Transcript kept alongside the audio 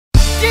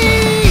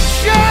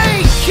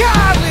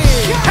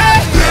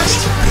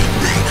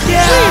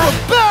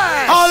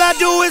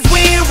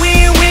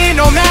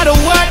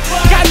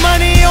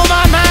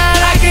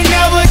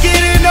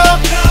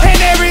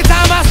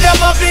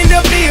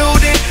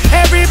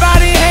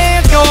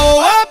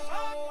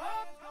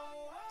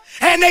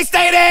And they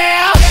stay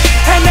there,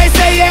 and they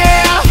say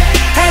yeah,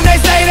 and they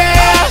stay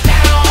there.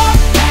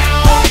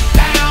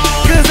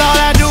 Cause all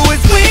I do is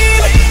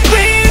win,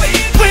 win,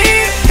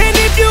 win. And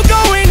if you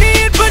going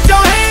in, put your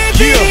hands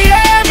in the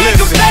air,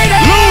 make them stay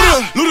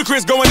there.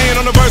 Ludacris going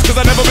in on the verse, cause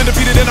I never been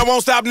defeated and I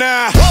won't stop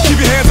now. Keep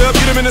your hands up,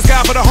 get them in the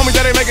sky for the homies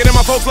that ain't making it and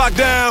my folks locked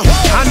down.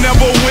 I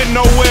never went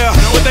nowhere,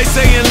 but they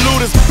saying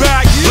Luda's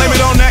back. Blame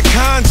it on that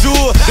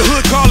contour, the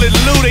hood call it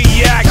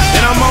Luda-yak.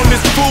 And I'm on this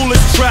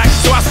foolish track,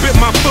 so I spit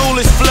my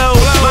foolish flow.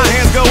 My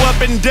hands go up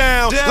and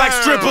down, like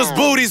strippers'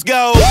 booties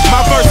go.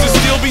 My verses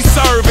still be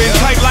serving,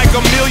 tight like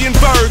a million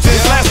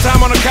virgins. Last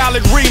time on a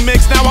college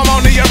remix, now I'm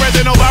on the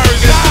original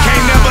version.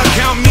 Can't never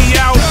count me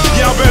out,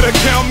 y'all better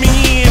count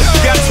me in.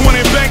 Got 20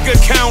 bank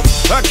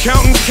accounts,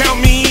 accountants count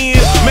me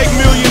in. Make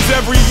millions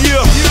every year,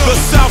 the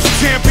South's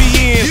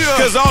champion.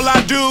 Cause all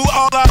I do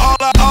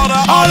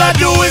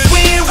is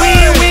win,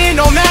 win, win,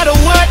 no matter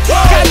what.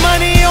 Got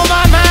money on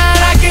my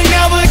mind, I can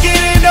never get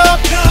enough.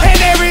 And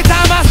every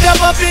time I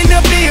step up in the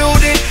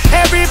building,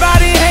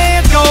 everybody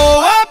hands go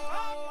up.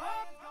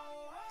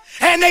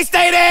 And they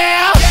stay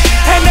there,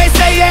 and they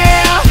say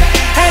yeah,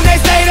 and they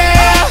stay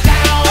there.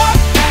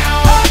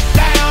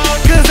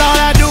 Cause all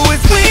I do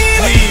is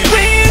win,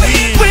 win,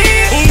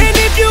 win. And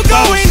if you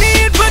going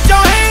in, put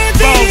your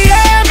hands in the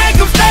air, make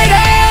them stay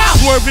there.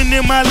 Swerving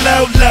in my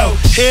low-low,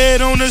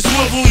 head on the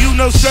swivel, you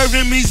know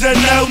serving me's a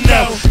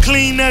no-no.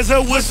 Clean as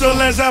a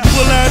whistle as I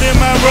pull out in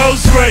my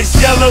Rolls Royce.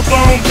 Yellow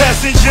bone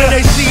passenger,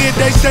 they see it,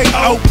 they say,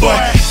 oh boy.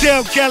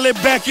 Tell Kelly,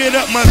 back it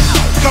up, my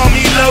call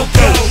me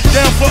loco.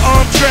 Down for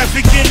armed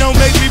trafficking, don't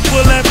make me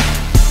pull up.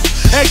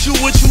 Ask you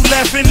what you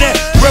laughing at,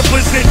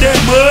 represent that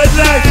mud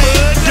life.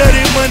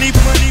 Dirty money,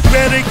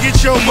 better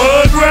get your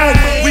mud right.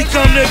 We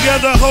come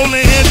together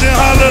holding hands and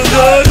holler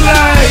hood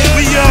life.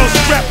 We all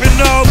strapping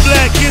all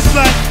black, it's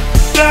like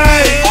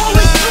life. All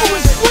we do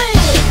is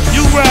win.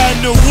 You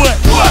riding or what?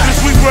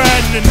 Cause we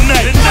riding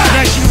tonight.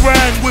 Now she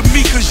riding with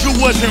me cause you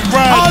wasn't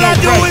riding. All I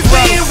do is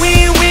win,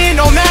 win, win,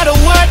 no matter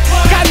what.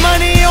 Got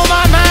money on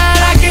my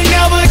mind, I can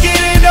never get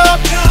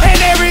enough.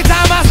 And every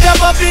time I step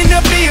up in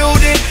the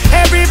building,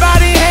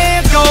 everybody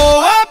hands go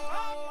up.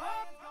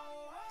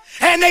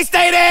 And they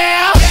stay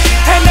there,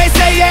 and they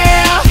say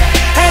yeah,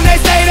 and they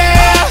stay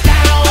there.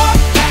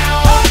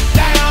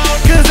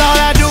 Cause all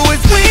I do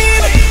is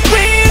win,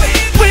 win,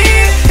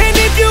 win. And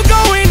if you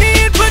going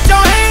in, put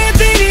your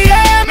hands in the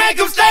air, make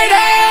them stay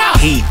there.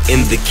 Heat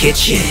in the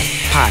kitchen,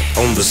 pot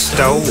on the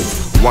stove,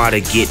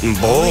 water getting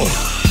boiled,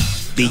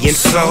 being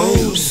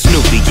sold.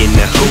 Snoopy in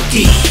the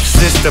hookie,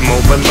 system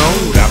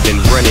overload. I've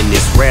been running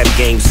this rap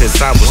game since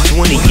I was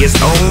 20 years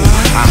old.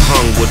 I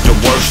hung with the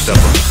worst of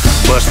them,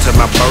 bust till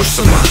I burst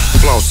them up,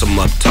 floss them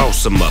up,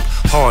 toss them up,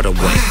 harder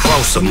way,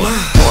 close them up.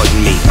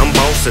 Pardon me, I'm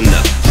bossing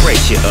up,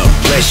 brace you up,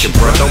 bless you,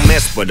 bro, don't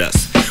mess with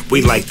us.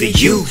 We like the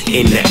U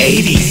in the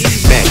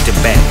 80s, back to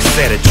back,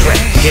 set a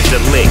track, hit the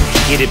lick,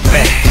 get it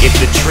back, get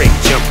the trick,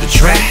 jump the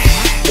track.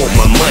 Want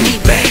my money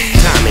back,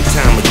 time and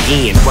time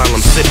again, while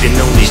I'm sipping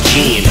on this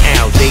gin.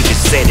 Al Davis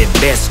said it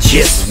best,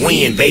 just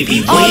win,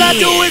 baby, win. All I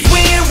do is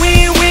win,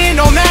 win, win,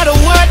 no matter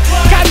what.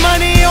 Got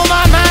money on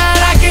my mind,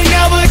 I can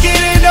never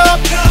get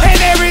enough. And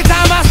every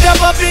time I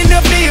step up in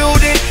the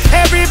building,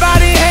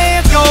 everybody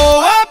hands go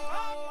up.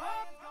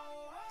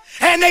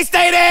 And they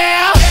stay there,